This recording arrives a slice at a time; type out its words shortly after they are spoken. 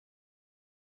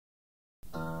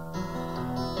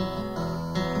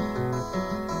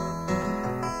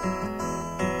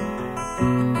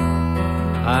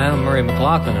I'm Murray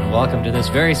McLauchlan, and welcome to this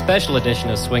very special edition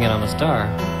of Swingin' on the Star.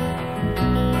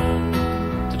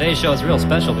 Today's show is real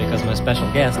special because my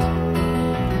special guest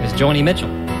is Joni Mitchell.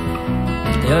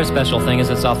 The other special thing is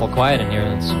it's awful quiet in here,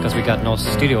 and it's because we got no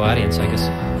studio audience. I guess,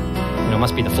 it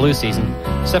must be the flu season.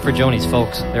 Except for Joni's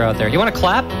folks, they're out there. You want to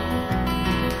clap?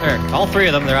 There, all three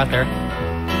of them, they're out there.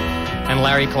 And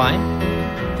Larry Klein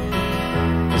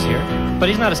is here, but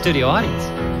he's not a studio audience.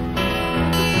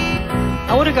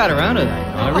 I would have got around to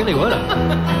that, I really would have.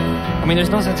 I mean, there's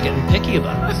no sense getting picky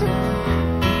about this.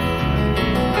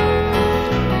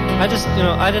 I just,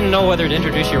 I didn't know whether to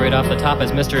introduce you right off the top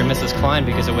as Mr. and Mrs. Klein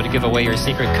because it would give away your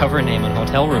secret cover name in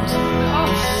hotel rooms.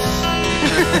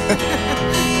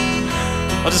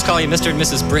 I'll just call you Mr. and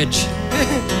Mrs. Bridge.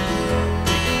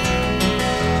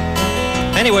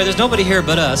 Anyway, there's nobody here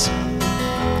but us,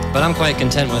 but I'm quite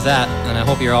content with that, and I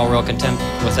hope you're all real content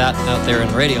with that out there in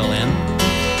Radioland.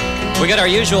 We got our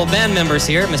usual band members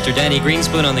here, Mr. Danny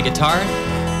Greenspoon on the guitar,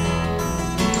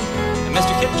 and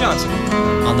Mr. Kip Johnson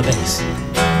on the bass.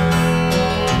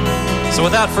 So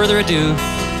without further ado,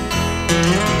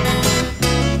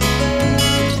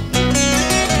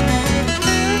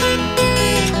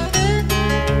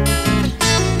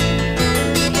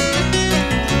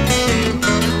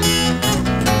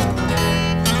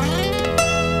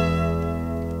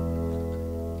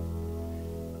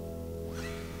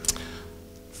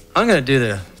 I'm going to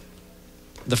do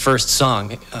the first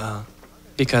song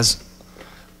because,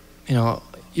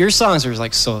 your songs are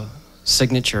like so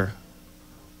signature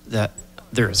that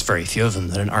there's very few of them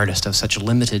that an artist of such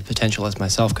limited potential as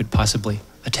myself could possibly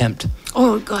attempt.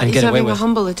 Oh, God, he's having a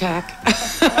humble attack.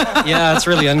 Yeah, it's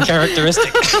really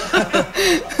uncharacteristic.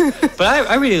 But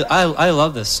I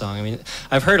love this song. I mean,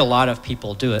 I've heard a lot of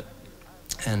people do it,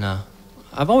 and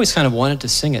I've always kind of wanted to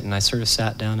sing it, and I sort of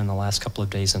sat down in the last couple of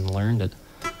days and learned it.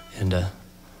 And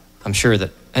I'm sure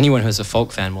that anyone who's a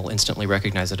folk fan will instantly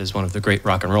recognize it as one of the great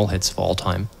rock and roll hits of all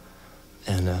time,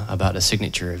 and about a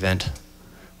signature event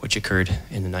which occurred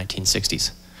in the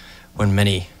 1960s when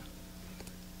many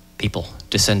people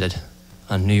descended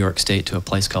on New York State to a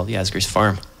place called Yasgur's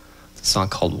Farm. It's a song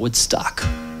called Woodstock.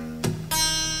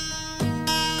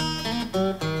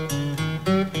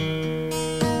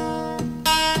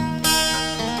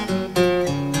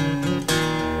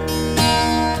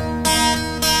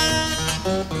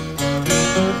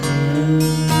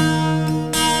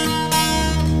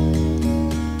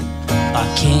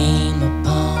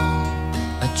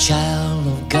 Child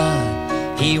of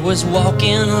God, he was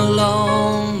walking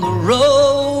along the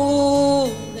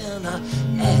road, and I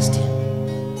asked him,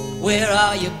 where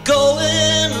are you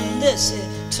going? And this he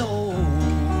told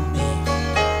me,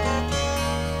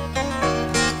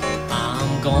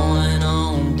 I'm going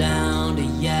on down to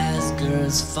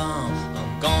Yasgur's Farm.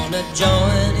 I'm gonna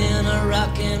join in a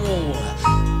rock and roll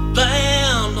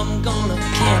band. I'm gonna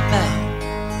camp out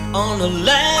on the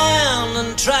land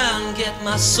and try and get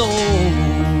my soul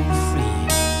free.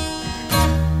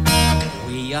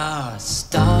 We are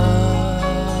stardust,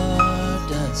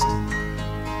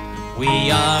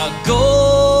 we are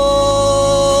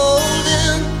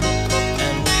golden,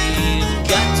 and we've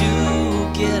got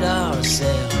to get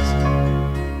ourselves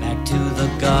back to the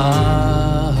garden.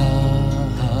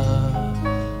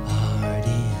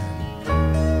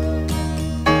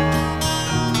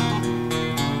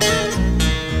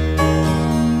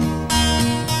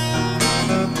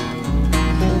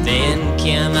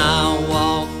 Can I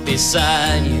walk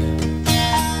beside you?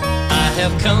 I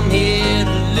have come here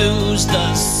to lose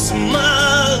the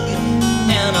smug,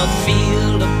 and I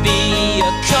feel to be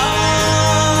a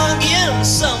cog in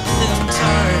something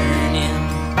turning.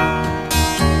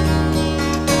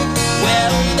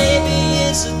 Well, maybe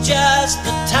it's just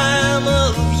the time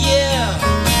of year,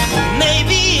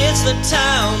 maybe it's the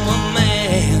time of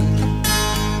man,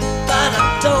 but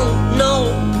I don't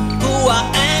know who I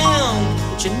am.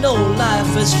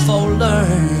 Life is for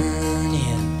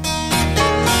learning.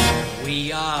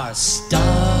 We are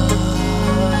stardust,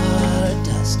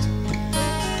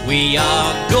 we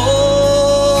are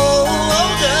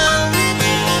golden.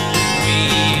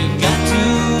 We've got to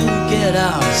get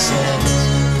ourselves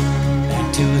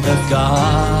back to the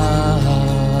garden.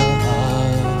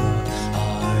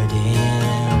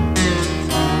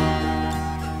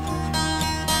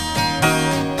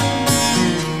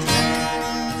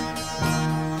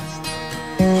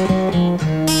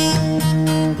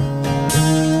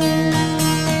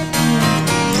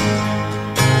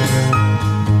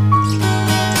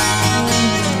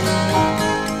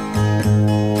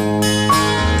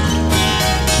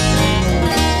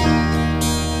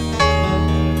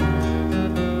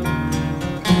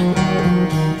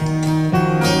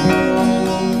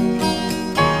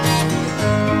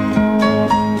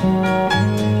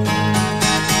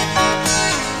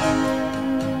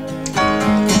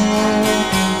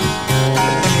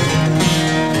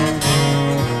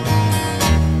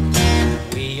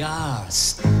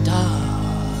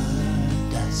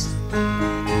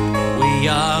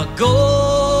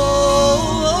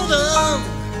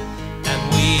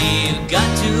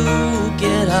 got to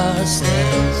get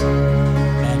ourselves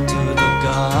back to the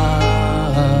garden.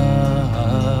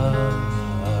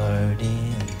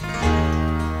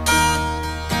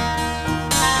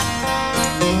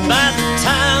 By the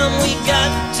time we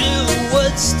got to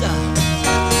Woodstock,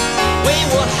 we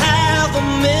were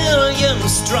 500,000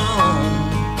 strong.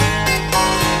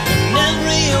 And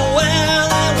everywhere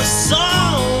there was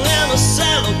song and a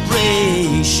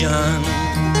celebration.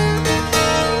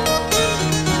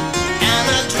 And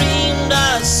I dreamed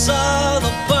I saw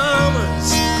the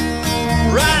bombers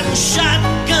riding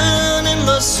shotgun in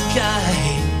the sky.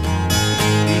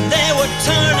 They were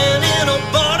turning into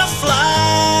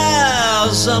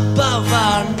butterflies above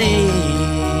our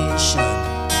nation.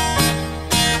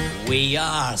 We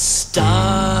are stardust,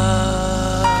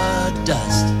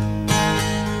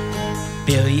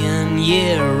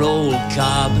 billion-year-old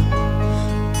carbon.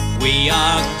 We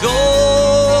are golden,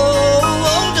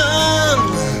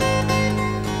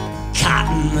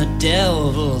 cotton the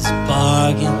devil's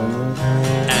bargain.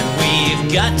 And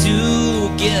we've got to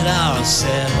get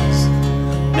ourselves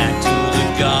back to the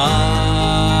garden.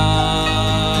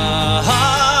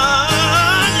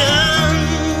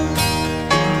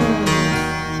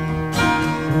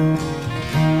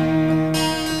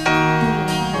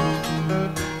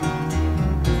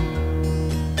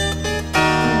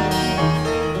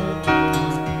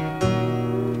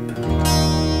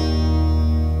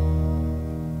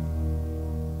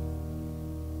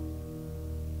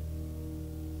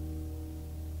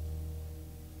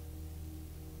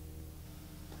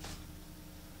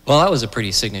 Well, that was a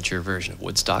pretty signature version of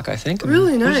Woodstock, I think.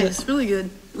 Really nice, really good.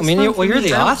 I mean, you're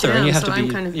the author, and you have to be.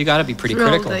 You got to be pretty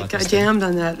critical about this. I jammed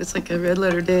on that. It's like a red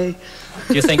letter day.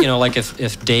 Do you think, like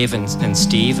if Dave and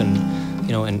Steve and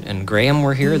and Graham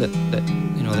were here, that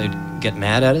they'd get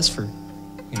mad at us for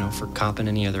comping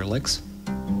any other licks?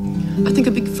 I think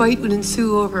a big fight would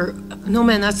ensue over. No,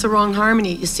 man, that's the wrong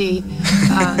harmony. You see,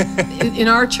 in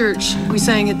our church we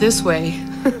sang it this way.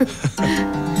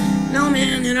 No,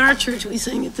 man, in our church we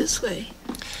sang it this way.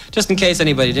 Just in case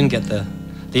anybody didn't get the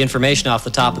information off the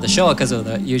top of the show because of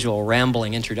the usual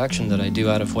rambling introduction that I do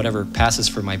out of whatever passes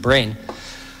for my brain,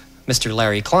 Mr.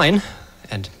 Larry Klein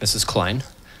and Mrs. Klein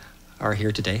are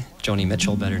here today. Joni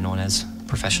Mitchell, better known as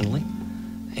professionally.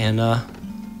 And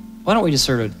why don't we just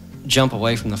sort of jump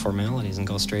away from the formalities and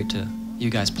go straight to you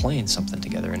guys playing something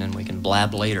together, and then we can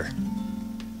blab later.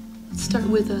 Let's start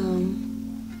with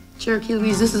Cherokee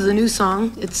Louise. This is a new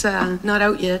song. It's not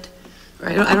out yet.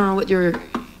 I don't know what's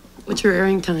your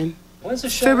airing time. When's the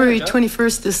show? February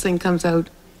 21st. This thing comes out.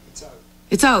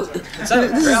 It's out. This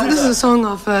is a song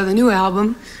off the new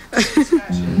album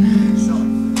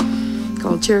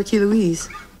called Cherokee Louise.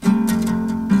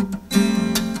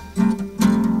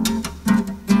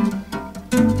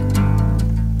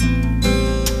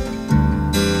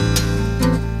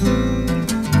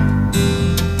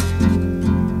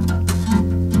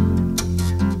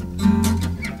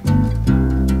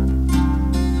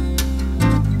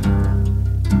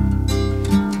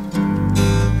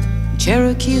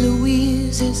 Cherokee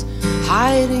Louise is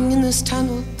hiding in this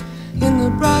tunnel in the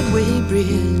Broadway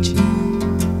Bridge.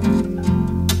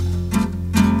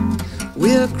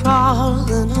 We're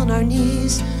crawling on our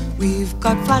knees. We've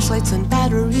got flashlights and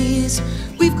batteries.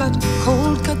 We've got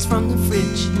cold cuts from the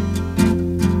fridge.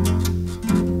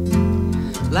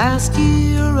 Last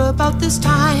year about this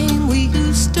time we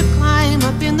used to climb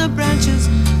up in the branches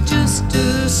just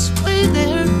to sway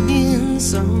there in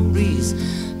some breeze.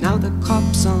 Now the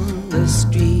cops on the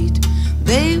street,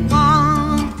 they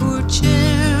want poor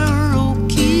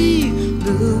Cherokee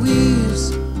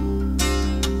Louise.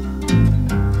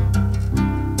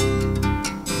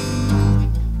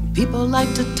 People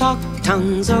like to talk,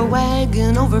 tongues are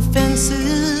wagging over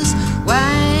fences,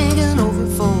 wagging over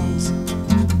phones.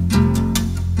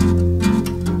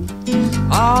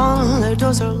 All their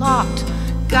doors are locked.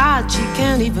 God, she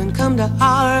can't even come to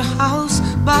our house,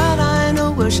 but I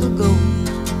know where she'll go.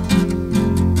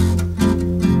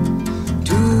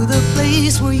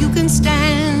 Place where you can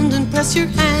stand and press your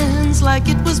hands like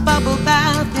it was bubble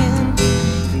bathing,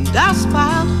 and dust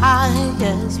piled high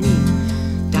as me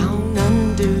down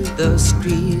under the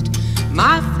street.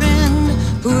 My friend,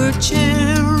 poor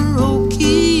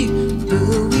Cherokee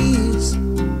Louise.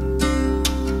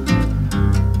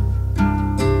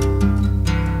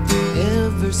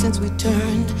 Ever since we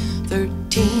turned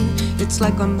 13, it's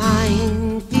like a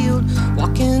minefield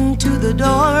walking to the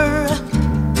door.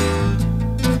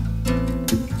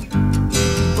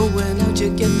 You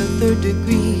get the 3rd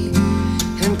degree,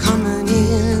 and coming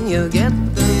in you get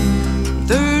the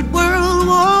 3rd World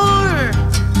War.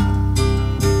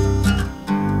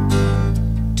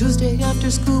 Tuesday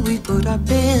after school we put our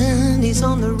pennies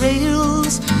on the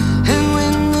rails, and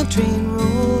when the train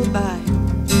rolled by,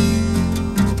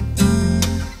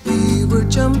 we were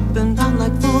jumping down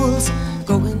like fools,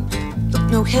 going, look,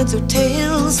 no heads or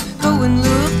tails, go and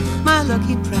look, my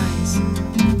lucky prize.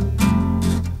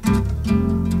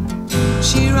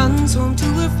 She runs home to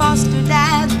her foster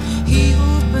dad. He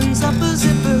opens up a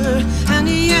zipper and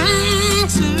he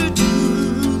yanks her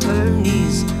to her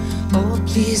knees. Oh,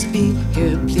 please be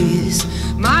here, please,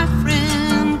 my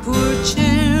friend, poor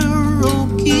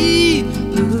Cherokee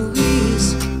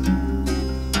Louise.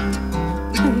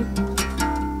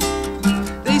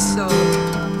 They saw.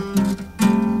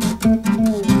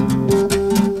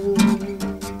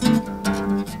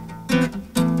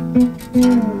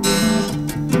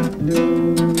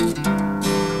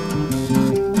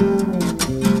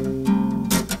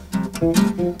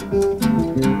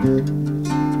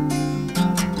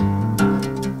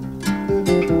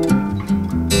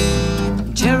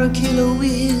 Cherokee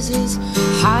Louise is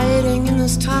hiding in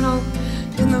this tunnel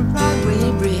in the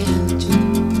Broadway Bridge.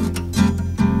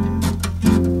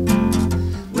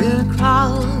 We're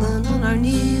crawling on our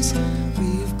knees.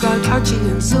 We've got Archie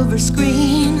and silver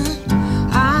screen.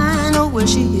 I know where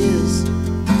she is.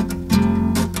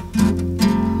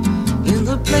 In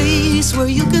the place where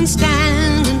you can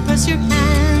stand and press your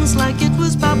hands like it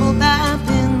was bubble bath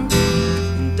in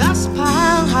dust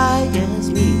pile high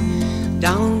as me.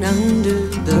 Down under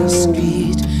the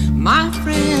street, my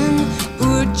friend,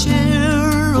 poor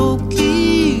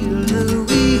Cherokee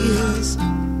Louise.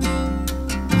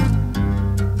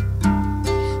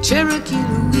 Cherokee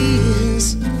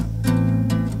Louise.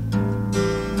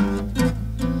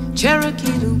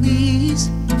 Cherokee Louise.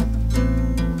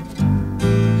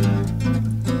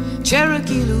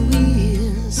 Cherokee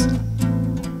Louise.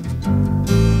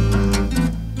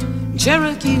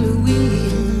 Cherokee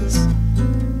Louise.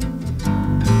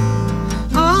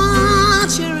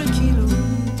 Cherokee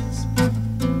Louise.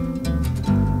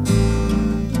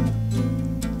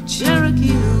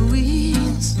 Cherokee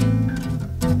Louise.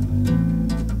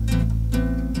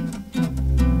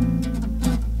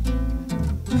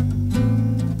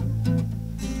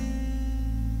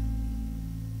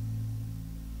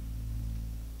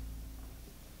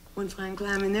 One fine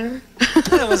clam in there.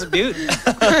 That was a beaut.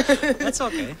 That's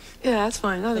okay. Yeah, that's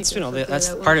fine. I think That's, you know, okay, that's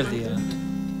that part of one. the...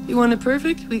 You want it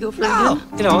perfect? We go for it No, again?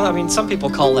 you know, I mean, some people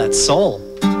call that soul.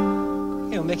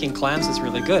 You know, making clams is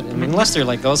really good. I mean, unless they're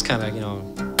like those kind of, you know...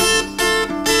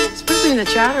 Especially in the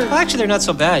chatter. Well, actually, they're not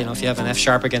so bad, you know, if you have an F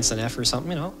sharp against an F or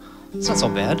something, you know. It's not so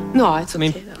bad. No, it's I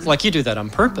mean, okay, though. like you do that on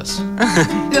purpose.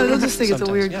 Yeah, they'll just think it's a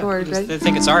Sometimes, weird yeah, chord, because right? They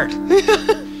think it's art.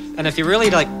 And if you really,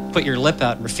 like, put your lip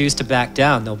out and refuse to back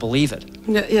down, they'll believe it.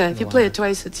 Yeah, if you play it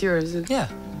twice, it's yours. Yeah,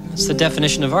 it's the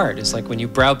definition of art. It's like when you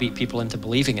browbeat people into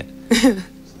believing it.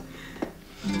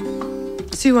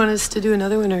 So you want us to do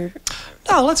another one, or?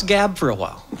 No, let's gab for a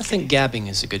while. I think gabbing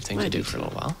is a good thing to do for a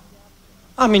little while.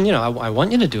 I mean, you know, I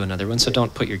want you to do another one, so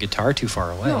don't put your guitar too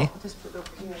far away. No, just put it over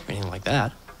here. Or anything like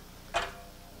that.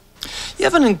 You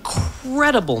have an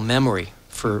incredible memory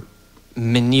for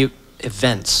minute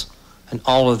events and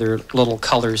all of their little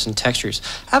colors and textures.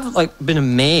 I've like been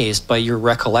amazed by your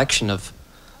recollection of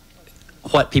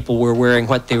what people were wearing,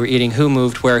 what they were eating, who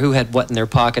moved where, who had what in their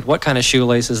pocket, what kind of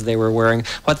shoelaces they were wearing,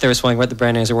 what they were swinging, what the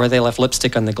brand names were, where they left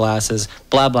lipstick on the glasses,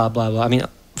 blah, blah, blah, blah. I mean,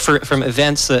 from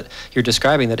events that you're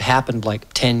describing that happened like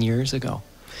 10 years ago.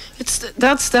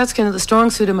 That's kind of the strong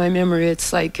suit of my memory.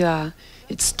 It's like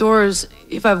it stores,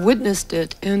 if I've witnessed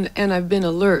it and I've been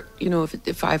alert, you know,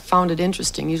 if I found it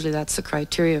interesting, usually that's the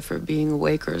criteria for being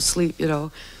awake or asleep, you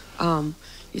know.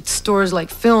 It stores like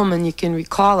film and you can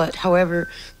recall it. However,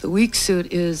 the weak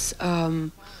suit is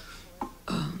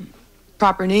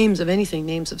proper names of anything,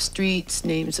 names of streets,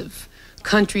 names of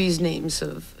countries, names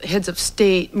of heads of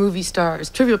state, movie stars,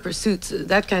 Trivial Pursuits.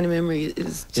 That kind of memory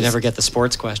is just, You never get the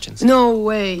sports questions. no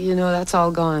way, you know, that's all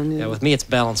gone. Yeah, with me, it's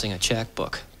balancing a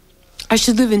checkbook. I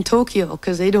should live in Tokyo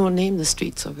because they don't name the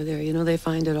streets over there. You know, they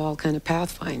find it all kind of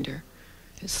Pathfinder.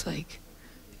 It's like,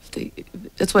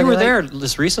 that's why You were they there like,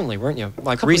 just recently, weren't you?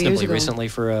 Like Couple years reasonably ago. recently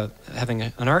for having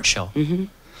an art show. Mm-hmm.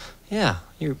 Yeah,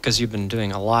 because you've been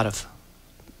doing a lot of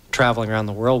traveling around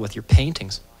the world with your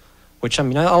paintings, which, I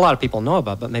mean, a lot of people know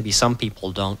about, but maybe some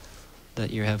people don't, that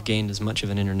you have gained as much of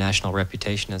an international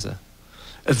reputation as a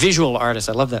visual artist.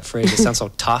 I love that phrase. It sounds so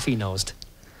toffee-nosed.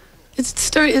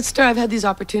 I've had these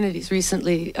opportunities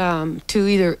recently to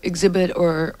either exhibit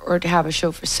or to have a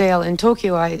show for sale. In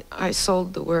Tokyo, I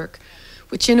sold the work,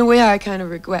 which in a way I kind of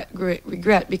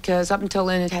regret because up until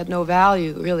then it had no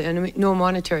value, really, and no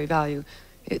monetary value.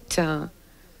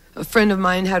 a friend of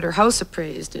mine had her house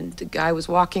appraised, and the guy was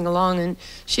walking along, and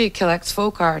she collects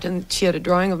folk art, and she had a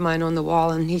drawing of mine on the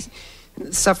wall, and the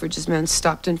suffragist man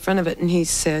stopped in front of it, and he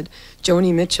said,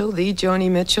 "Joni Mitchell, the Joni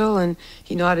Mitchell," and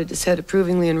he nodded his head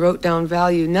approvingly and wrote down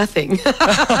value nothing,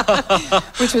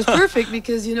 which was perfect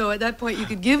because, you know, at that point you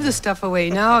could give the stuff away.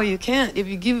 Now you can't. If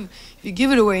you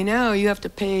give it away now, you have to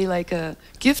pay like a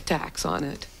gift tax on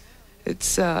it.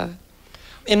 It's in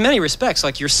many respects,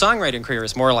 like your songwriting career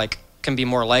is more like, can be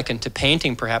more likened to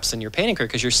painting perhaps than your painting career,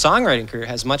 because your songwriting career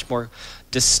has much more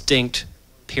distinct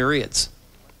periods,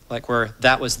 like where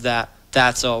that was that,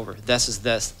 that's over, this is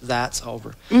this, that's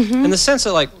over. In the sense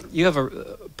that, like, you have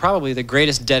probably the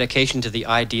greatest dedication to the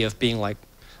idea of being, like,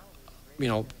 you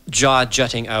know, jaw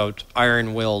jutting out,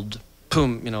 iron-willed,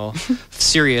 boom, you know,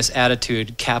 serious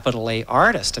attitude, capital A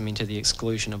artist. I mean, to the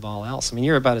exclusion of all else. I mean,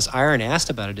 you're about as iron-assed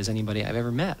about it as anybody I've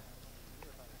ever met.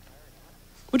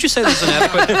 Would you say this is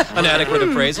an adequate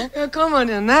appraisal? Yeah,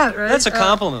 comment on that, right? That's a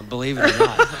compliment, believe it or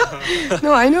not.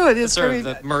 No, I know it is. It's sort of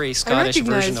the Murray Scottish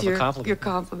version of a compliment. Your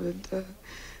compliment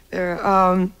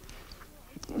there.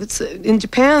 It's in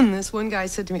Japan. This one guy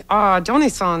said to me,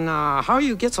 Joni-san, how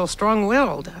you get so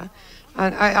strong-willed?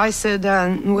 And I said,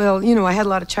 well, you know, I had a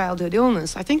lot of childhood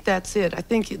illness. I think that's it. I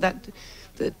think that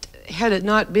had it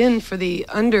not been for the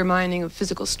undermining of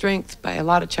physical strength by a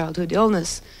lot of childhood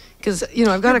illness, because, you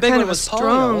know, I've got a kind of a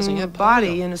strong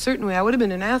body in a certain way. I would have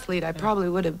been an athlete. I probably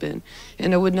would have been.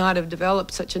 And I would not have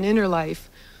developed such an inner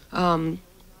life. Kind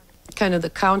of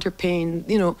the counter pain,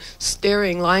 you know,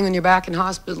 lying on your back in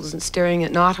hospitals and staring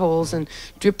at knotholes and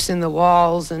drips in the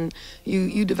walls. And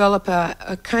you develop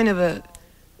a kind of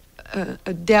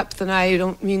a depth, and I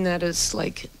don't mean that as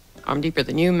like, I'm deeper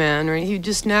than you, man, or you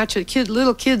just naturally,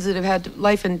 little kids that have had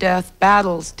life and death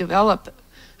battles develop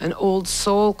an old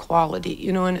soul quality,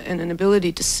 you know, and an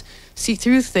ability to see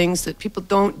through things that people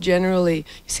don't generally. You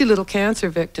see little cancer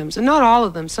victims, and not all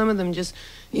of them. Some of them just,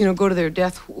 you know, go to their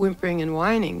death whimpering and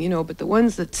whining, you know, but the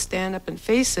ones that stand up and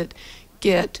face it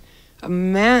get a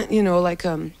man, you know, like,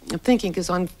 I'm thinking,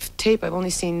 because on tape I've only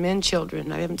seen men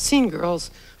children. I haven't seen girls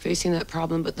facing that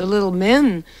problem, but the little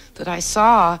men that I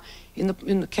saw in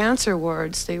the cancer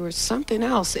wards, they were something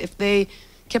else. If they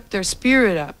kept their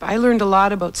spirit up. I learned a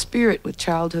lot about spirit with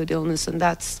childhood illness, and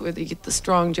that's where you get the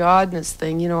strong-jawedness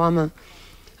thing. You know, I'm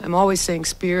always saying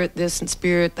spirit this and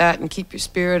spirit that, and keep your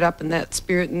spirit up, and that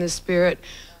spirit and this spirit.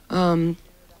 You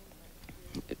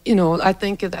know, I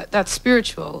think that's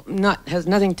spiritual. Has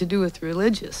nothing to do with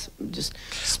religious. Just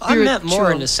spiritual. I meant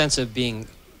more in the sense of being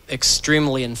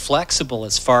extremely inflexible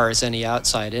as far as any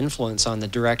outside influence on the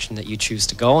direction that you choose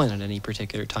to go in at any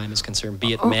particular time is concerned,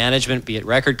 be it management, be it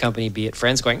record company, be it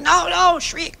friends going, no,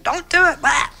 shriek, don't do it,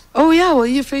 blah. Oh yeah, well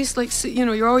you face, like, you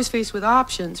know, you're always faced with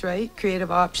options, right? Creative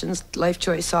options, life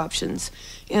choice options.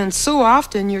 And so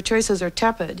often your choices are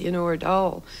tepid, you know, or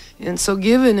dull. And so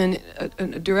given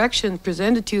a direction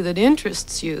presented to you that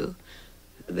interests you,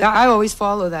 I always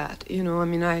follow that, you know. I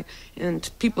mean, and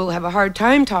people have a hard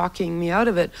time talking me out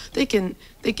of it. They can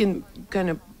kind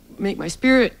of make my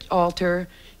spirit alter,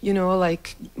 you know,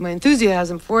 like my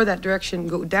enthusiasm for that direction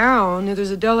go down. And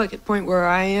there's a delicate point where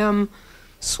I am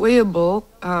swayable,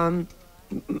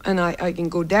 and I can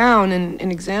go down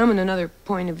and examine another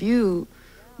point of view.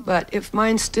 But if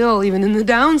mine still, even in the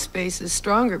down space, is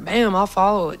stronger, bam, I'll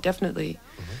follow it, definitely.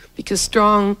 Because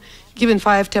strong, given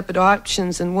 5 tepid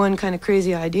options and one kind of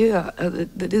crazy idea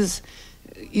that is,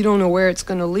 you don't know where it's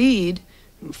going to lead.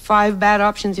 5 bad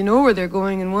options, you know where they're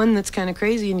going, and one that's kind of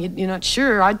crazy and you're not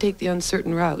sure. I'd take the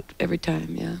uncertain route every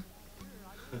time, yeah.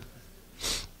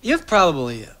 You've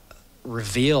probably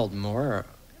revealed more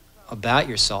about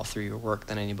yourself through your work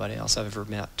than anybody else I've ever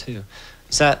met, too.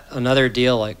 Is that another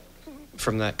deal, like,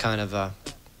 from that kind of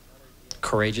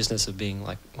courageousness of being,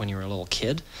 like, when you were a little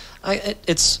kid?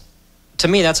 It's, to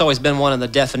me, that's always been one of the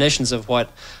definitions of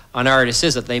what an artist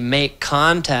is, that they make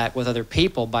contact with other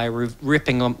people by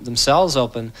ripping themselves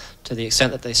open to the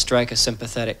extent that they strike a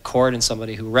sympathetic chord in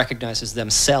somebody who recognizes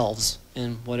themselves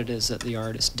in what it is that the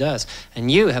artist does. And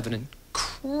you have an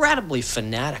incredibly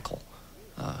fanatical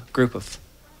group of,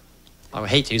 I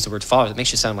hate to use the word followers, it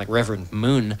makes you sound like Reverend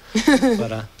Moon,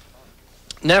 but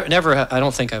never, I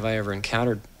don't think I've ever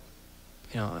encountered,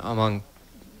 you know, among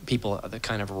people the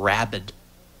kind of rabid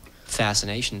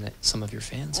fascination that some of your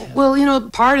fans have. Well, you know,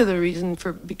 part of the reason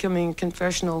for becoming a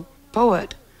confessional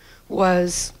poet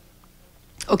was,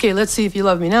 okay, let's see if you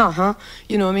love me now, huh?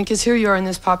 You know, I mean, because here you are in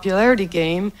this popularity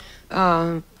game,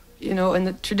 you know, and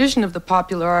the tradition of the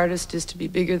popular artist is to be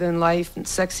bigger than life and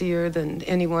sexier than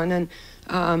anyone and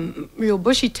real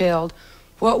bushy-tailed.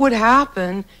 What would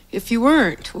happen if you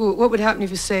weren't? What would happen if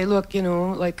you say, look, you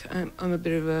know, like, I'm a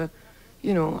bit of a,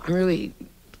 you know, I'm really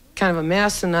kind of a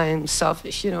mess and I am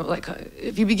selfish, you know, like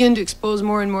if you begin to expose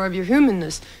more and more of your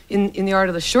humanness in the art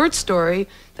of the short story,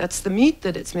 that's the meat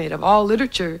that it's made of. All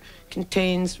literature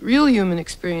contains real human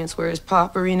experience, whereas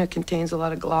pop arena contains a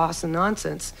lot of gloss and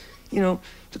nonsense. You know,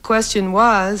 the question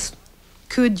was,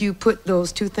 could you put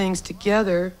those two things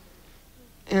together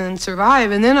and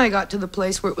survive? And then I got to the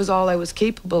place where it was all I was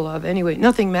capable of anyway.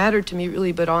 Nothing mattered to me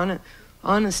really but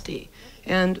honesty.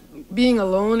 And being a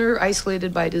loner,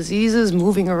 isolated by diseases,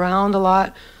 moving around a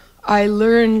lot, I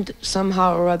learned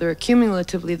somehow or other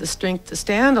cumulatively the strength to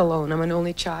stand alone. I'm an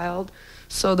only child.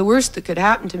 So the worst that could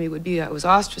happen to me would be I was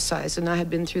ostracized, and I had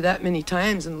been through that many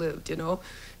times and lived, you know,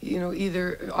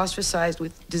 either ostracized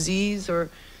with disease or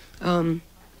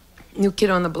new kid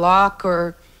on the block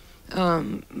or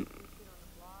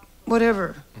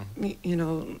whatever, you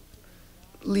know,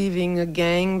 leaving a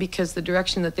gang because the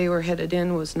direction that they were headed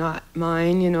in was not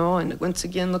mine, you know, and once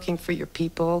again looking for your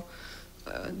people.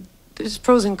 There's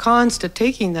pros and cons to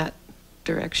taking that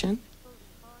direction.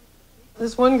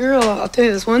 This one girl, I'll tell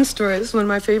you this one story, this is one of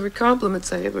my favorite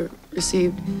compliments I ever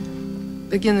received.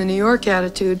 Again, the New York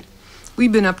attitude.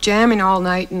 We'd been up jamming all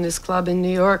night in this club in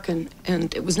New York, and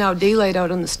it was now daylight out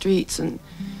on the streets, and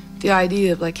the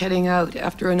idea of like heading out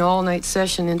after an all-night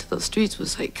session into those streets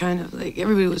was like kind of like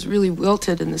everybody was really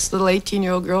wilted, and this little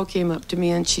 18-year-old girl came up to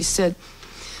me and she said,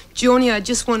 "Joni, I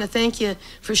just want to thank you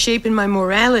for shaping my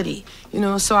morality." You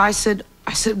know, so I said,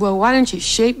 "Well, why don't you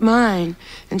shape mine?"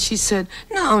 And she said,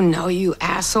 No, you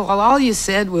asshole. All you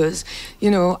said was,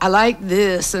 you know, I like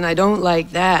this and I don't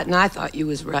like that, and I thought you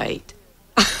was right.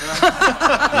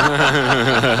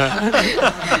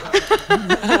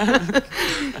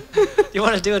 You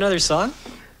want to do another song?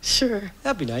 Sure.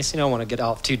 That'd be nice. You don't want to get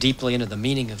off too deeply into the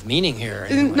meaning of meaning here. Or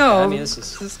anything No, like that. I mean, this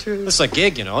is true. This is a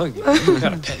gig, you know. You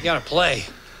gotta play.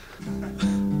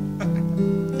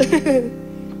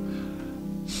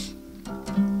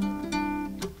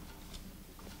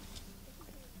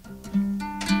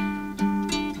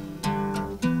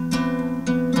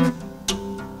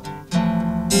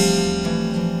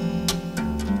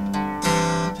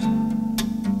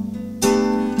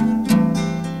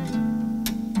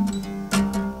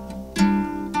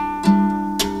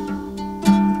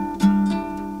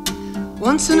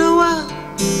 Once in a while,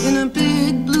 in a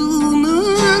big blue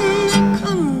moon, there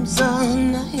comes a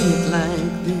night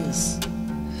like this.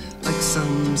 Like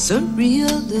some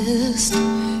surrealist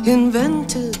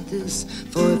invented this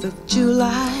 4th of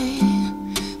July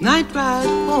night ride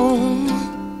home.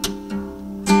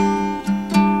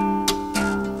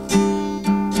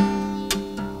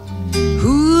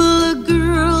 Hula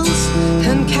girls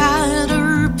and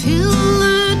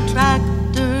caterpillar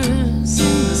tractors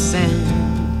in the sand.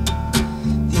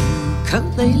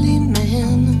 Ukulele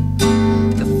man,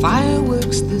 the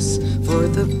fireworks this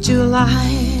 4th of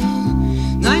July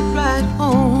night ride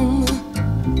home.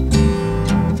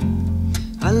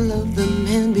 I love the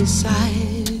man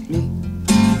beside me.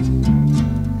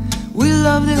 We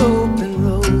love the open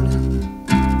road.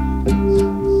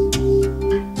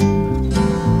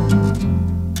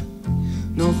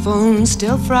 No phones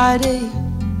till Friday.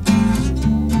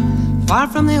 Far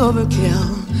from the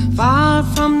overkill, far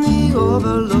from the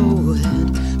overload.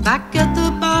 Back at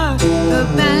the bar, the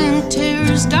band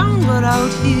tears down, but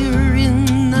out here in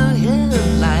the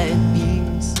headlight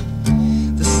beams,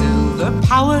 the silver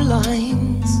power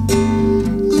lines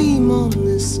gleam on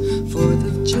this 4th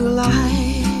of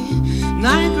July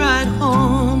night ride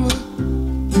home.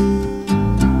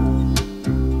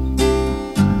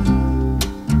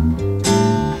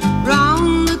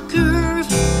 Round the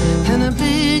curve and a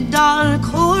big dark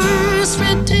horse,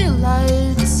 red tail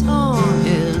lights on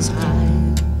his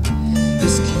hide,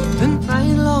 is keeping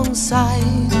right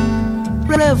alongside,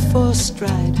 rev for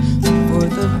stride, the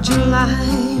 4th of July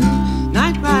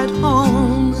night ride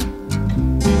home.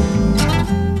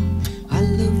 I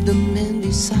love the man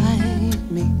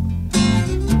beside me.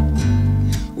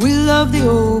 We love the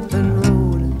open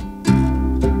road.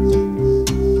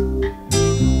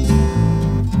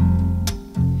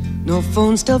 No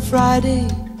phones till Friday.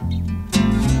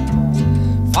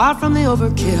 Far from the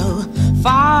overkill,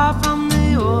 far from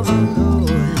the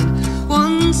overload.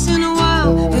 Once in a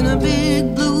while, in a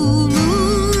big blue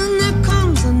moon, there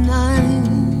comes a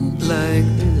night like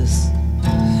this.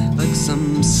 Like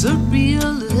some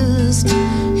surrealist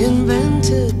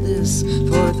invented this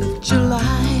 4th of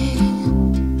July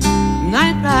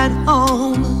night ride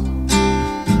home.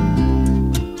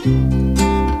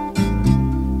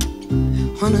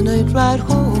 On a night ride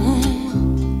home.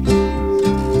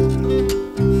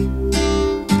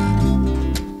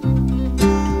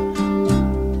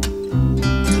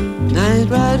 Night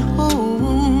ride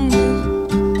home.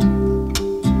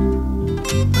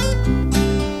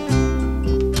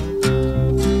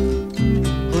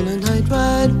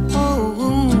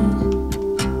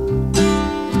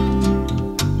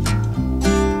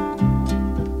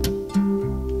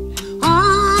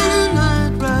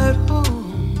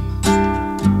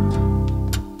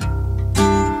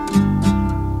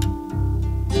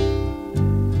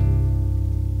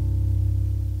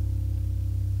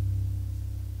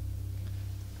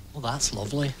 That's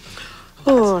lovely.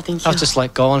 Oh, thank you. I was just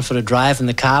like going for a drive in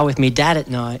the car with me dad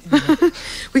at night.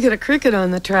 We got a cricket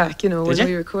on the track, you know, when Did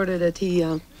we you? recorded it. He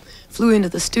flew into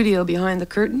the studio behind the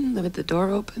curtain with the door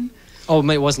open. Oh,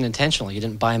 it wasn't intentional. You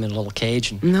didn't buy him in a little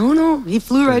cage. And... No, he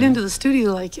flew right into the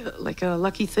studio like a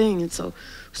lucky thing, and so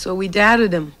we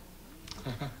dadded him.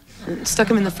 And stuck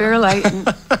him in the Fairlight and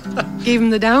gave him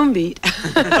the downbeat.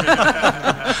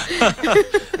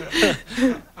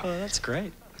 Oh, that's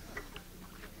great.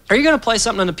 Are you going to play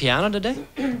something on the piano today?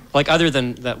 Like other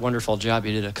than that wonderful job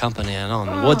you did accompanying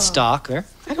on Woodstock there?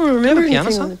 I don't remember piano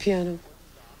anything song? on the piano.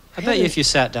 I bet you if you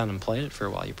sat down and played it for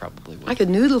a while, you probably would. I could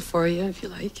noodle for you if you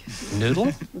like.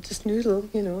 Noodle? Just noodle,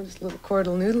 you know, just a little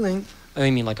chordal noodling. Oh,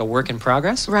 you mean like a work in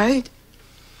progress? Right?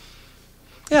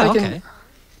 Yeah, I okay.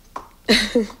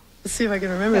 Let's see if I can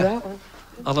remember that one.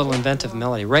 A little inventive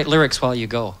melody. Write lyrics while you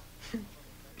go.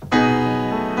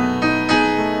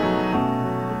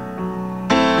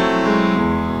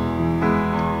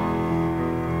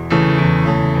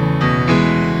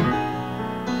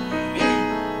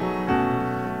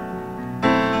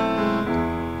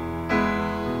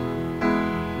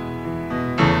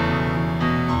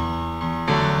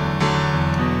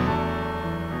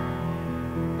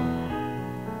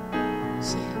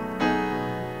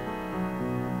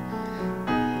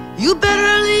 You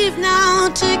better leave now,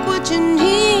 take what you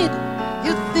need,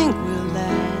 you think will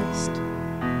last.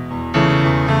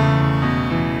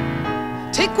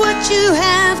 Take what you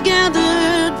have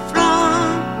gathered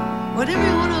from whatever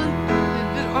you want to.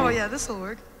 Oh, yeah, this will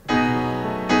work.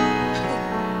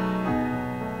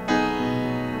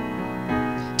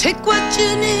 Take what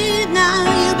you need now,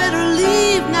 you better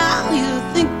leave now, you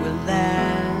think will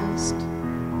last.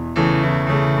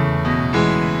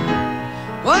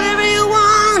 Whatever you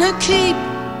want to keep,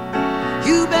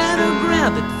 you better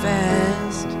grab it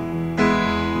fast.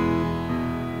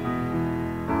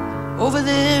 Over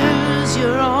there's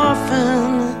your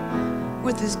orphan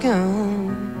with his gun.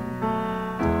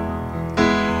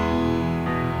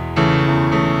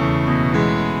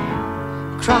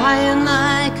 Crying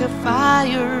like a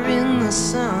fire in the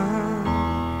sun.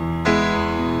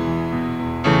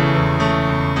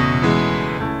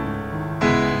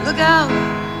 Look out,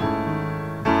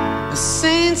 the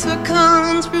saints are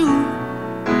coming through.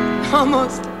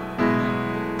 Almost.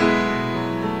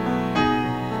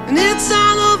 And it's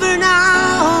all over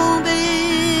now,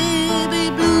 baby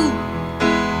blue.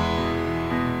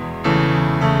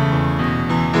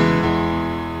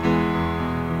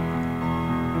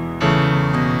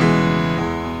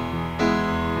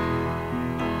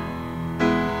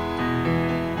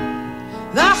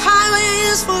 The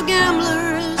highway is for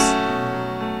gamblers.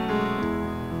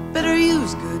 Better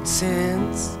use good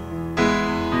sense.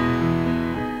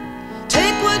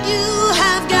 Take what you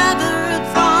have gathered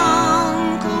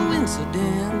from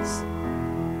coincidence.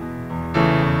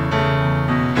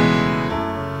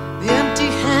 The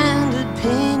empty-handed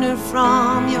painter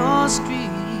from your street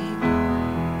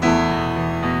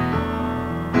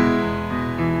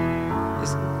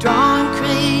is drawing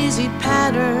crazy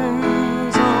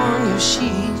patterns on your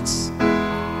sheets.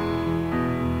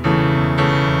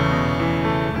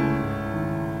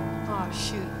 Oh,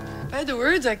 shoot. If I had the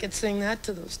words, I could sing that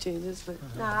to those tunes, but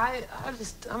nah,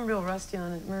 I'm real rusty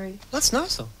on it, Murray. That's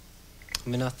nice, though. I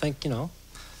mean, I think,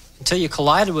 until you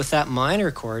collided with that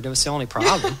minor chord, it was the only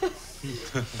problem.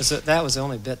 That was the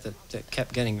only bit that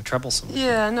kept getting troublesome.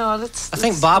 Yeah, no, I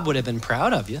think Bob would have been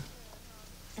proud of you.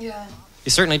 Yeah. You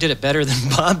certainly did it better than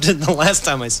Bob did the last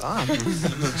time I saw him.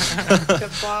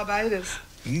 Got Bob-itis.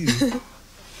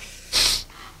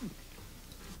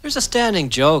 There's a standing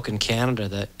joke in Canada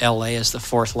that L.A. is the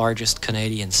 4th largest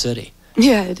Canadian city.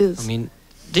 Yeah, it is. I mean,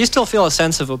 do you still feel a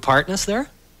sense of apartness there?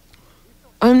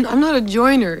 I'm not a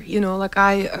joiner, like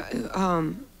I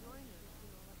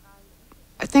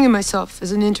think of myself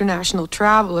as an international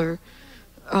traveler.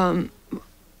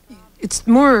 It's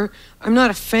more, I'm not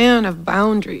a fan of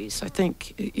boundaries. I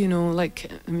think,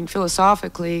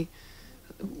 philosophically,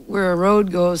 where a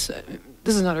road goes,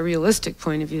 this is not a realistic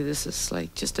point of view, this is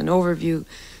like just an overview,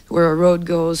 where a road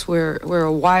goes, where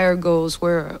a wire goes,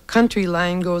 where a country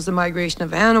line goes, the migration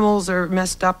of animals are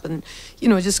messed up, and,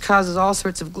 it just causes all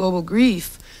sorts of global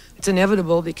grief. It's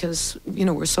inevitable because,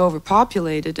 we're so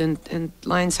overpopulated, and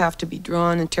lines have to be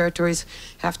drawn and territories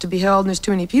have to be held, and there's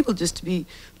too many people just to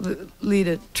lead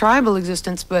a tribal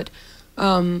existence. But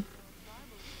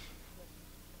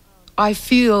I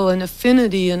feel an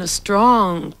affinity and a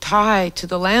strong tie to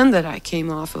the land that I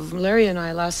came off of. Larry and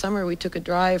I, last summer, we took a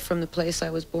drive from the place I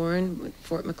was born,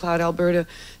 Fort McLeod, Alberta,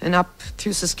 and up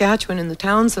through Saskatchewan in the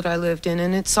towns that I lived in,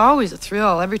 and it's always a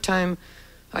thrill. Every time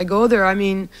I go there,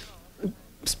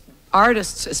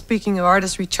 artists, speaking of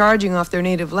artists recharging off their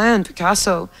native land,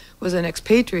 Picasso was an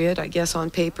expatriate, I guess, on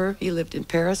paper. He lived in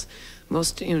Paris,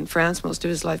 in France most of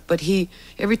his life. But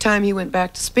every time he went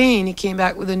back to Spain, he came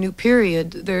back with a new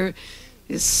period. There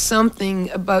is something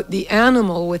about the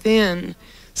animal within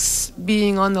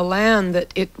being on the land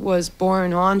that it was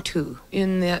born onto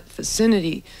in that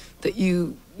vicinity that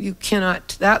you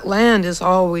cannot, that land is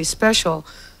always special.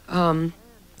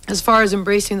 As far as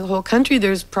embracing the whole country,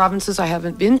 there's provinces I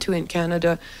haven't been to in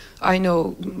Canada. I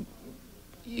know,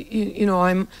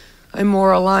 I'm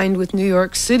more aligned with New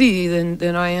York City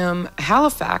than I am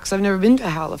Halifax. I've never been to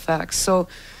Halifax, so.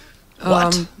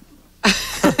 What?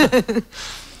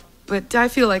 But I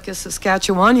feel like a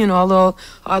Saskatchewanian, although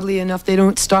oddly enough they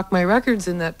don't stock my records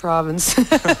in that province.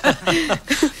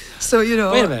 So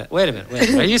Wait a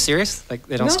minute. Are you serious? Like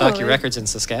they don't No, stock your records in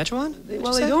Saskatchewan?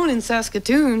 Well, they don't in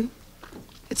Saskatoon.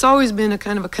 It's always been a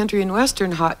kind of a country and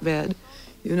western hotbed,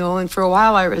 and for a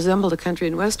while I resembled a country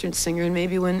and western singer, and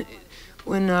maybe when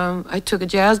I took a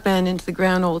jazz band into the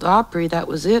Grand Ole Opry, that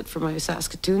was it for my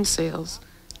Saskatoon sales.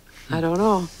 I don't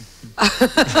know.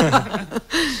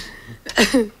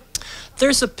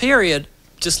 There's a period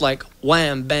just like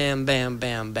wham, bam, bam,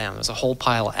 bam, bam. There's a whole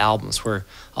pile of albums where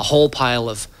a whole pile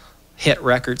of hit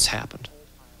records happened.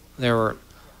 There were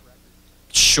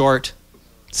short,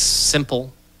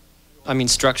 simple,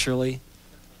 structurally,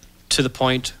 to the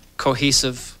point,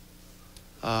 cohesive,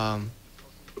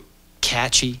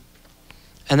 catchy.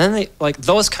 And then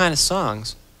those kind of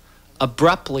songs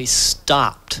abruptly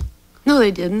stopped. No,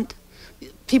 they didn't.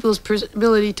 People's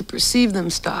ability to perceive them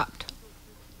stopped.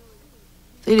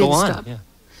 They didn't Go on, stop. yeah.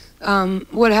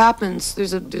 What happens?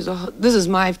 This is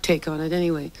my take on it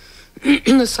anyway.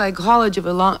 The psychology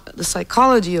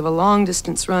of a long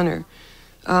distance runner.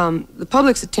 The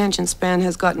public's attention span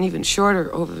has gotten even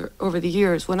shorter over the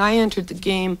years. When I entered the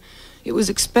game, it was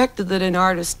expected that an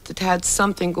artist that had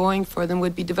something going for them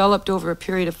would be developed over a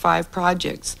period of 5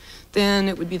 projects. Then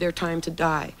it would be their time to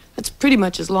die. That's pretty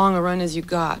much as long a run as you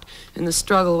got. And the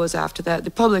struggle was after that. The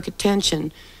public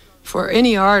attention for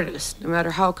any artist, no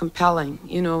matter how compelling,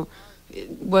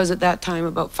 it was at that time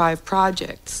about 5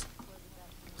 projects.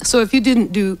 So if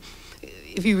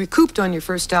you recouped on your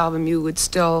first album, you would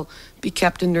still be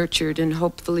kept and nurtured, and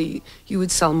hopefully you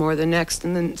would sell more the next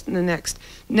and then the next.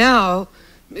 Now,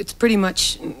 it's pretty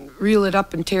much reel it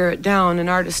up and tear it down. An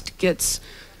artist gets,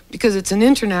 because it's an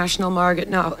international market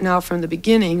now from the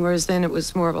beginning, whereas then it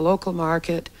was more of a local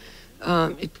market.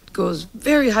 It goes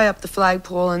very high up the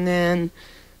flagpole, and then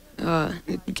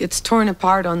it gets torn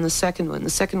apart on the second one. The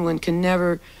second one can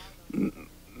never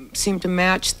seem to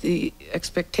match the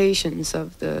expectations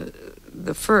of the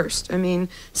first.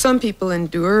 Some people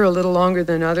endure a little longer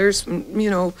than others,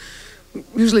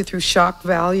 usually through shock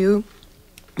value,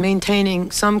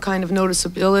 maintaining some kind of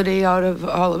noticeability out of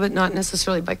all of it, not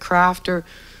necessarily by craft or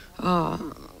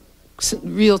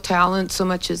real talent so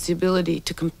much as the ability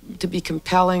to be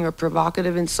compelling or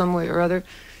provocative in some way or other.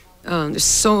 There's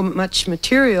so much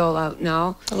material out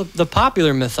now. Well, the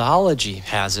popular mythology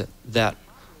has it that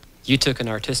you took an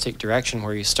artistic direction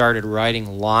where you started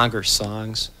writing longer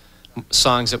songs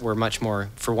that were much more,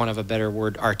 for want of a better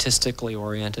word, artistically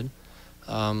oriented,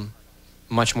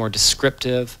 much more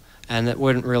descriptive, and that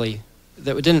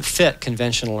didn't fit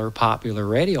conventional or popular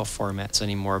radio formats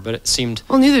anymore. But it seemed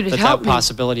that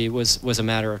possibility was a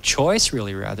matter of choice,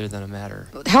 really, rather than a matter.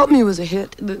 Help Me was a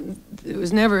hit. It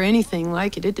was never anything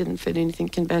like it. It didn't fit anything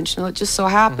conventional. It just so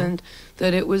happened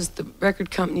that it was the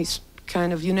record company's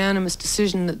kind of unanimous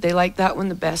decision that they liked that one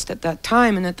the best at that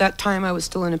time, and at that time I was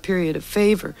still in a period of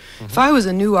favor. If I was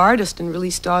a new artist and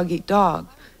released Dog Eat Dog,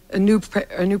 a new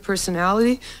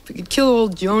personality, if we could kill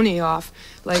old Joni off,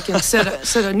 and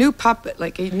set a new puppet,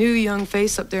 like a new young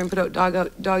face up there and put out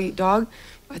Dog Eat Dog,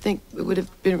 I think it would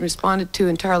have been responded to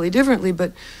entirely differently.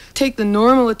 But take the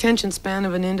normal attention span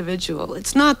of an individual.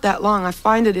 It's not that long. I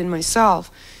find it in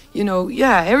myself.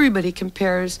 Everybody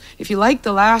compares. If you like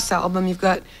the last album,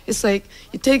 it's like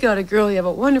you take out a girl, you have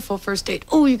a wonderful first date.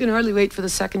 Oh, you can hardly wait for the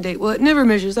second date. Well, it never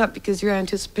measures up because your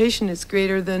anticipation is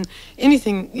greater than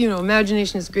anything,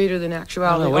 imagination is greater than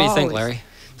actuality. What do you think, Larry?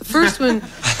 The first one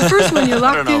you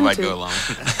locked into. I don't know if I'd go along.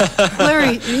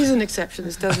 Larry, he's an exception.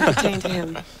 This doesn't pertain to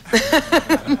him.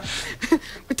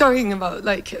 We're talking about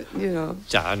Yeah,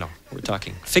 I know. We're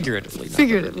talking figuratively.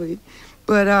 Figuratively.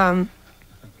 But, do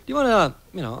you want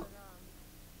to,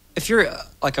 if you're,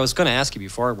 I was going to ask you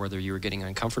before whether you were getting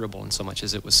uncomfortable in so much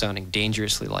as it was sounding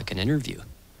dangerously like an interview.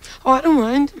 Oh, I don't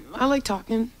mind. I like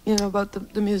talking, about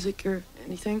the music or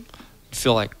anything. You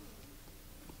feel like,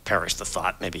 perish the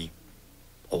thought, maybe,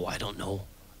 I don't know.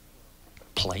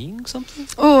 playing something?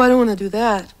 Oh, I don't want to do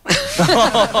that.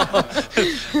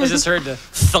 I just heard the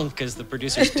thunk as the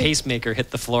producer's pacemaker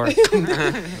hit the floor.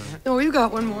 No, we've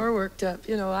got one more worked up.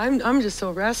 You know, I'm just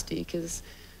so rusty because,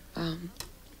 and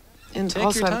Take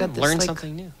also your I've time. got this Learn like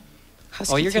something new.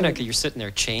 husky Oh, you're throat. sitting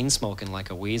there chain smoking like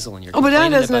a weasel, and you're Oh, but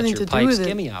that complaining has about nothing your to do pipes. with it.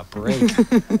 Give me a break.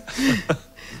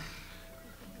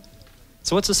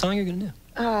 So what's the song you're gonna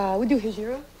do? We do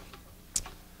Hejira.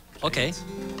 Okay.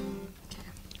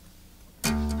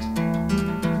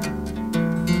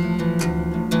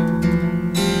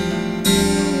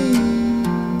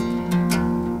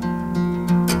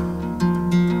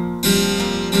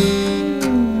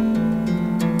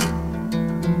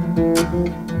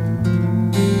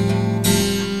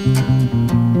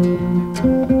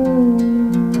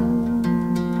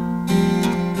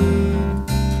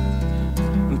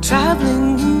 I'm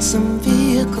traveling in some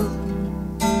vehicle.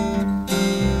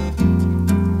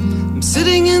 I'm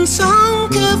sitting in some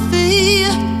cafe,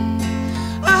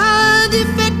 a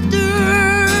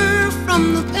defector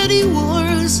from the petty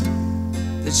wars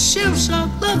that shell-shock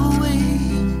love away.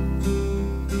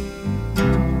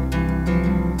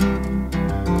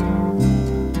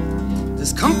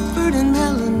 There's comfort in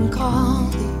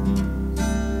melancholy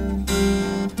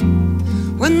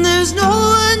when there's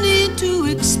no need to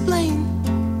explain.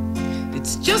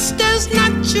 It's just as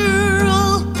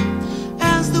natural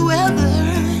as the weather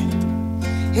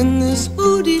in this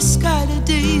moody sky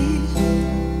today.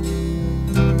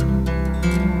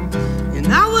 In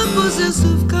our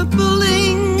possessive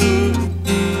coupling,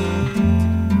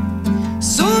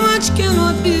 so much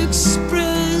cannot be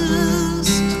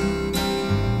expressed.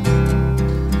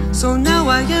 So now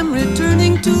I am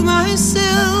returning to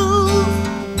myself.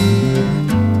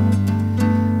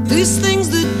 These things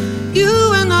that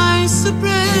you and I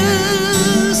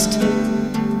suppressed,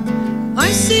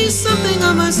 I see something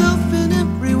of myself in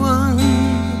everyone.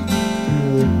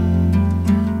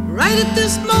 Right at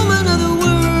this moment of the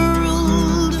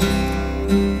world,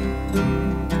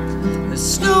 the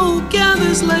snow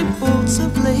gathers like bolts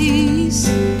of lace,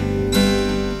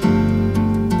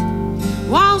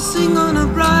 waltzing on a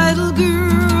bridal girl.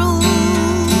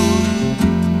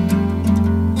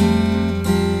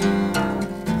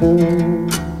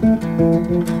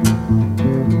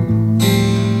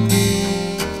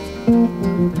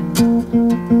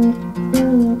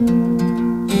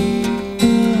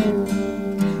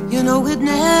 You know it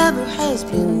never has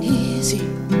been easy,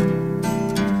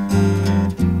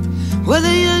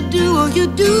 whether you do or you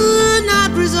do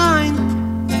not resign,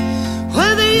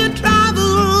 whether you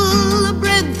travel a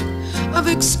breadth of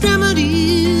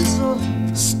extremities or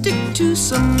stick to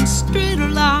some straighter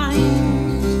line.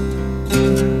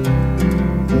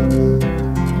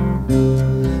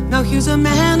 Now here's a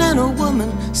man and a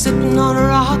woman sitting on a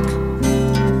rock.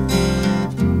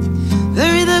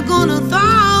 They're either gonna thaw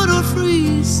out or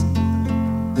freeze.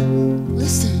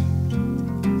 Listen,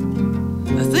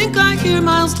 I think I hear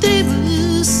Miles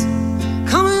Davis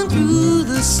coming through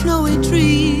the snowy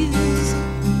trees.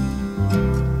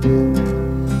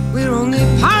 We're only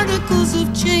particles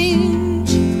of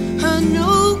change, I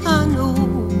know,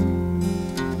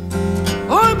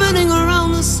 orbiting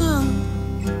around the sun.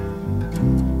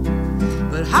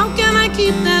 But how can I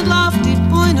keep that lofty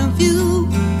point of view,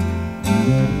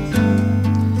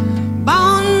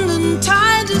 bound and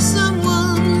tied to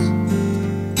someone?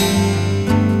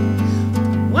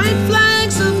 White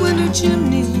flags of winter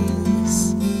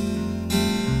chimneys,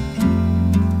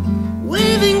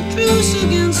 waving truce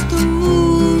against the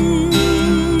moon,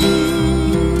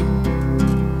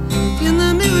 in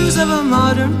the mirrors of a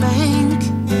modern bank,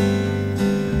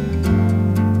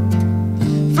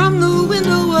 from the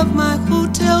window of my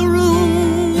hotel room.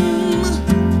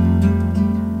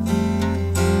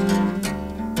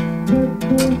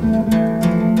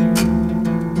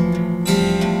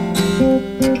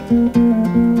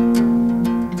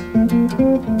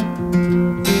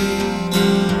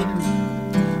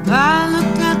 I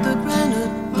looked at the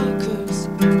granite markers,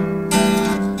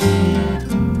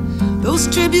 those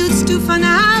tributes to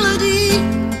finality,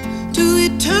 to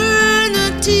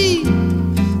eternity.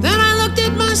 Then I looked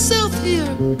at myself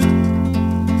here,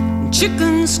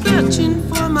 chicken scratching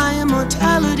for my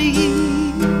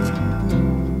immortality.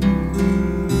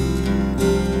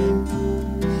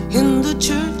 In the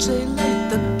church they light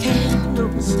the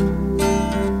candles,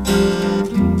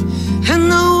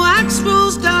 and the wax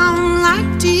rolls down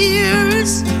like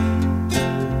tears.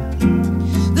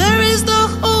 There is the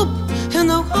hope and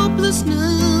the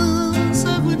hopelessness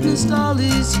I've witnessed all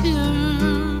these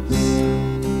years.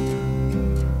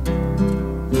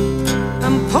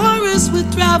 I'm porous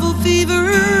with travel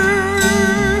fever,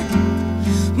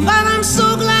 but I'm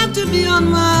so glad to be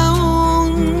on my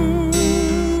own.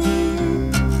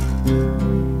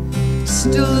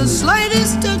 Still the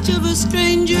slightest touch of a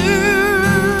stranger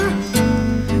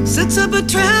sets up a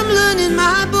trembling in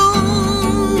my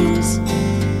bones.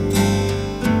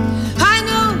 I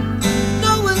know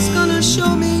no one's gonna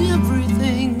show me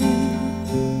everything.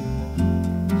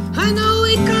 I know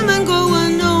we come and go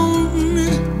unknown,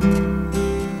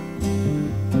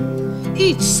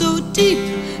 each so deep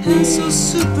and so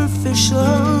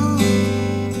superficial.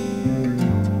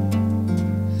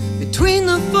 Between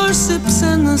the forceps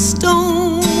and the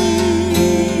stone,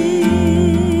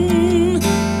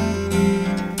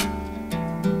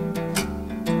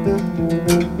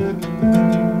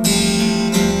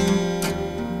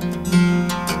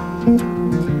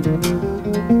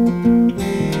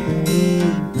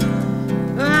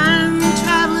 I'm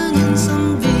traveling in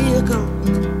some vehicle.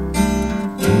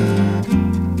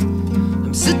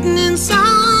 I'm sitting in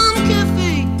some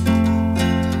cafe,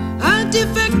 a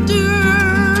defector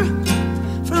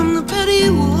from the petty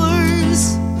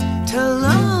wars till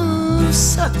love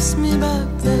sucks me back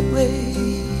that way.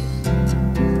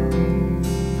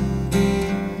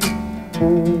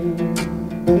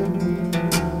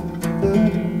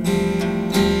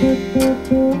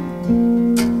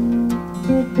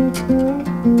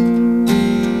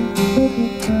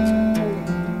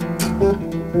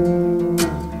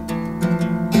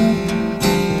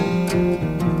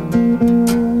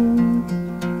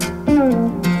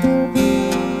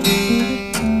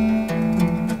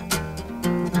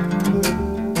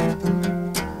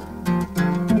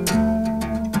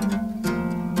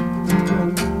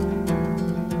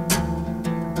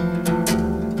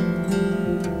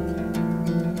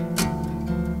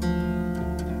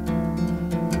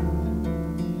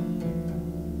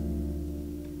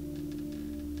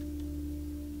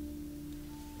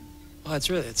 Well,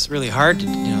 it's really hard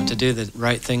to, to do the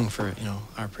right thing for,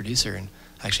 our producer and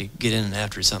actually get in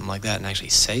after something like that and actually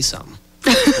say something.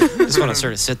 You just want to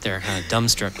sort of sit there kind of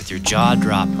dumbstruck with your jaw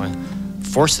dropped, going,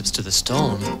 forceps to the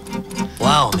stone.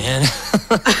 Wow, man.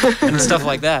 And stuff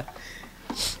like that.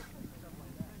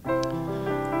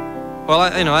 Well,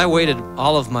 I waited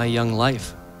all of my young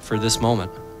life for this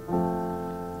moment.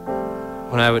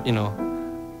 When I would,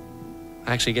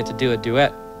 actually get to do a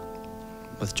duet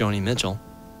with Joni Mitchell.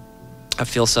 I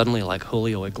feel suddenly like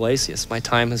Julio Iglesias. My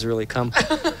time has really come.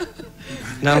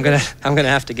 Now I'm gonna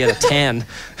have to get a tan.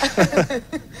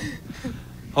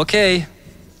 Okay,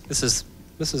 this is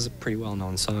a pretty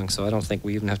well-known song, so I don't think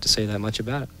we even have to say that much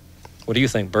about it. What do you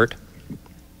think, Bert?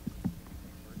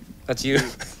 That's you.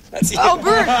 That's you. Oh,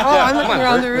 Bert! Oh, I'm looking on,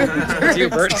 around Bert. the room. That's you,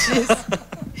 Bert.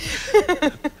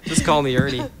 Just call me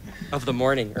Ernie. Of the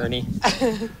morning, Ernie.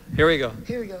 Here we go.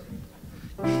 Here we go.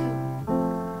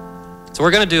 So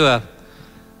we're gonna do a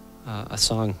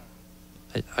song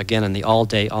again in the all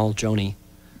day, all Joni,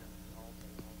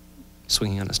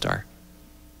 Swinging on a Star.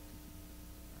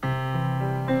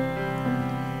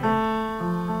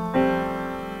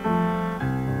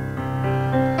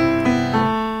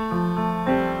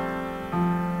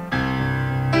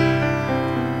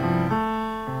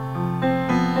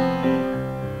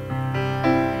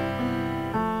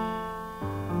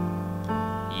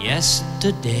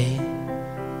 Yesterday,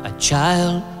 a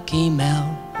child came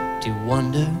out to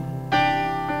wonder,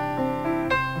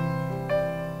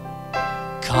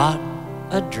 caught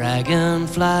a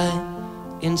dragonfly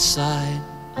inside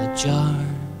a jar.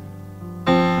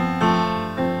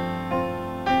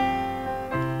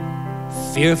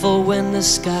 Fearful when the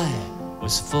sky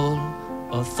was full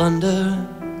of thunder,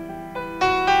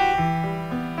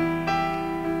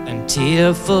 and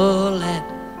tearful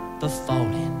at the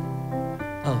falling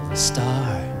of a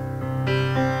star.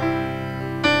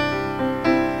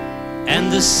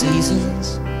 And the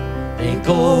seasons, they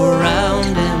go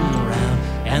round and round,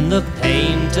 and the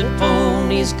painted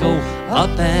ponies go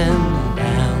up and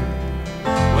down.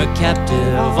 We're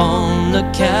captive on the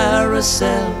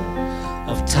carousel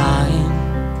of time.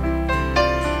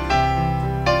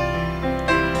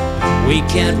 We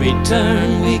can't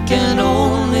return, we can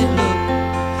only look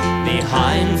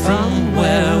behind from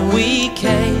where we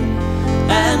came,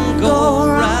 and go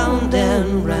round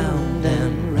and round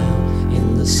and round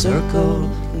in the circle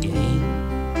again.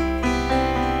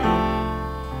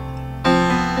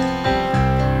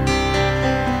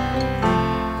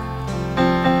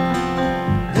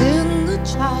 Then the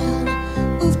child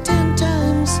moved 10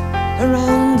 times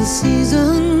around the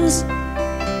seasons,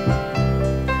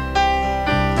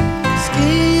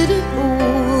 skated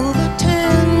over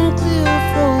 10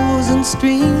 clear frozen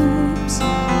streams.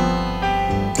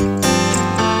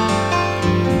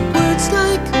 Words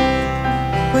like,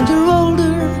 when you're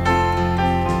older,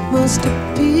 must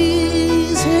appear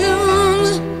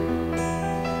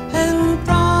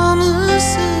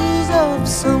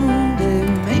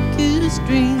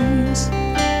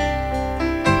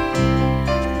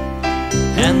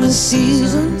And the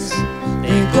seasons,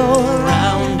 they go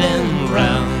round and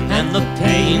round, and the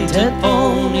painted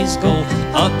ponies go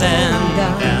up and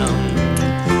down.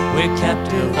 We're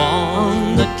captive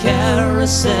on the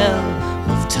carousel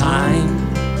of time.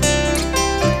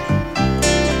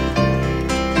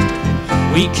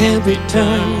 We can't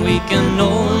return, we can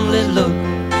only look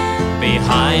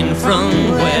behind from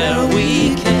where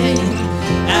we came,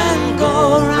 and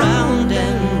go round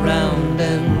and round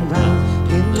and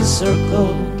round in the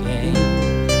circle game.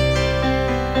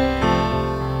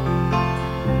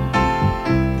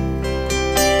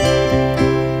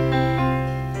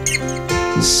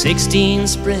 16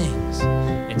 springs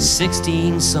and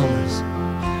 16 summers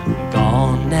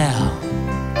gone now.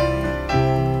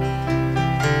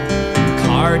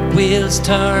 Cartwheels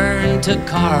turn to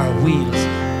car wheels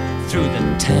through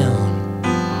the town.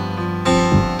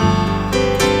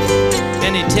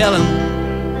 And they tell him,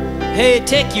 hey,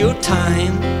 take your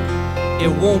time,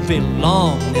 it won't be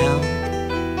long now,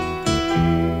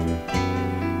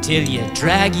 till you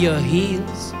drag your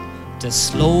heels to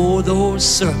slow those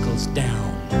circles down.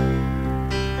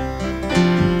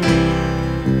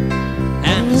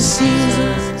 And the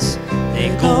seasons, they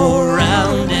go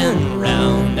round and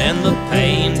round, and the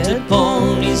painted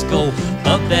ponies go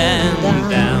up and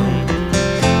down.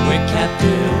 We're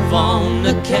captive on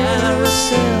the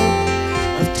carousel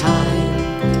of time.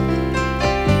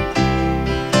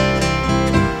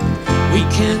 We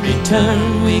can't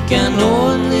return, we can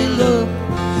only look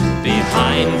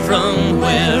behind from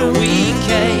where we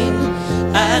came,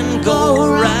 and go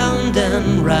round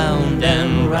and round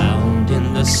and round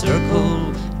in the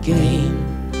circle game.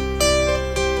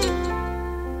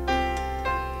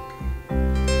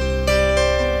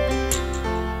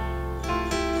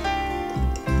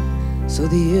 So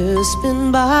the years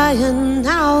spin by and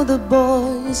now the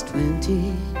boy's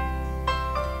 20.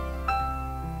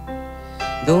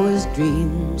 Though his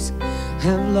dreams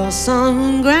have lost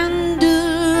some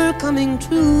grandeur coming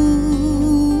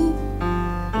true,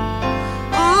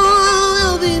 oh,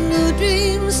 there'll be new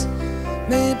dreams,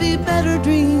 maybe better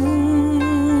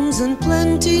dreams and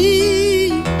plenty,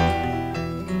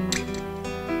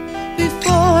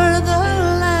 before the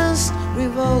last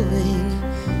revolving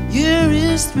year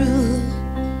is through.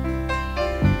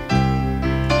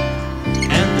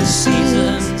 And the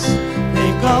seasons,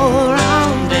 they go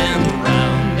round and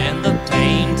round, and the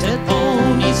painted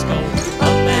ponies go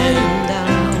up and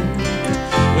down.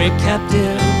 We're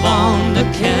captive on the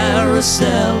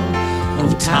carousel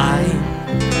of time.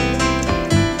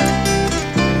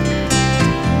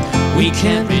 We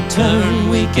can't return,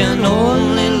 we can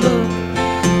only look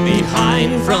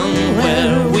behind from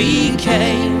where we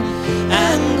came,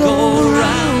 and go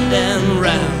round and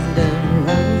round and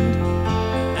round,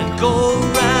 and go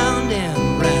round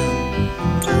and round,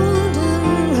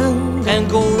 and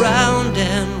go round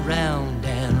and round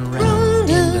and round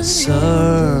in the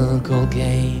circle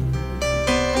game.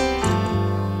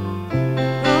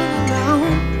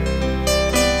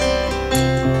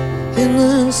 In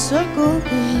the circle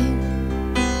game.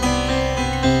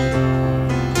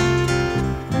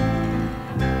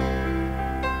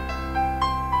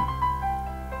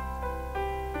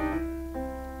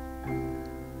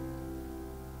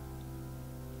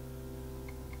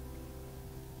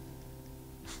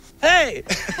 Hey!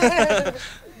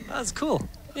 That's cool.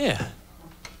 Yeah.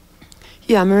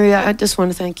 Yeah, Maria, I just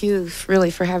want to thank you really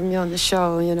for having me on the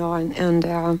show, you know,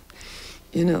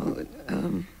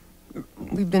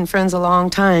 we've been friends a long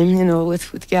time, you know,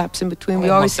 with gaps in between. We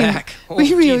always seem to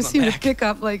pick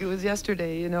up like it was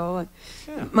yesterday, you know.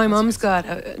 Yeah, my mom's got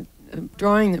a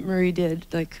drawing that Marie did,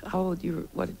 like how old you were,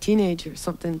 what, a teenager or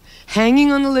something,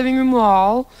 hanging on the living room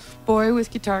wall. Boy with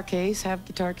guitar case, have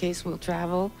guitar case, will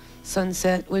travel.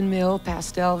 Sunset, windmill,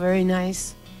 pastel, very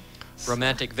nice.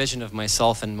 Romantic vision of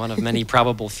myself in one of many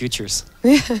probable futures.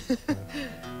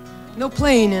 No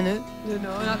plane in it, you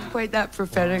know, not quite that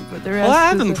prophetic, but the rest. Well,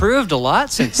 I've improved a lot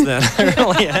since then. I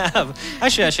really have.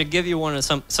 Actually, I should give you one of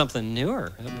something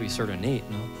newer. That'd be sort of neat,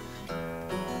 no?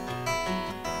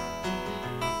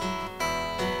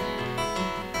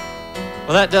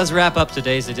 Well, that does wrap up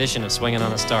today's edition of Swingin'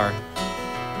 on a Star.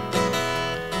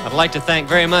 I'd like to thank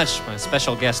very much my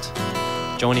special guest,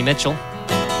 Joni Mitchell.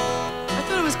 I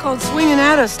thought it was called Swinging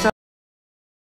at a Star.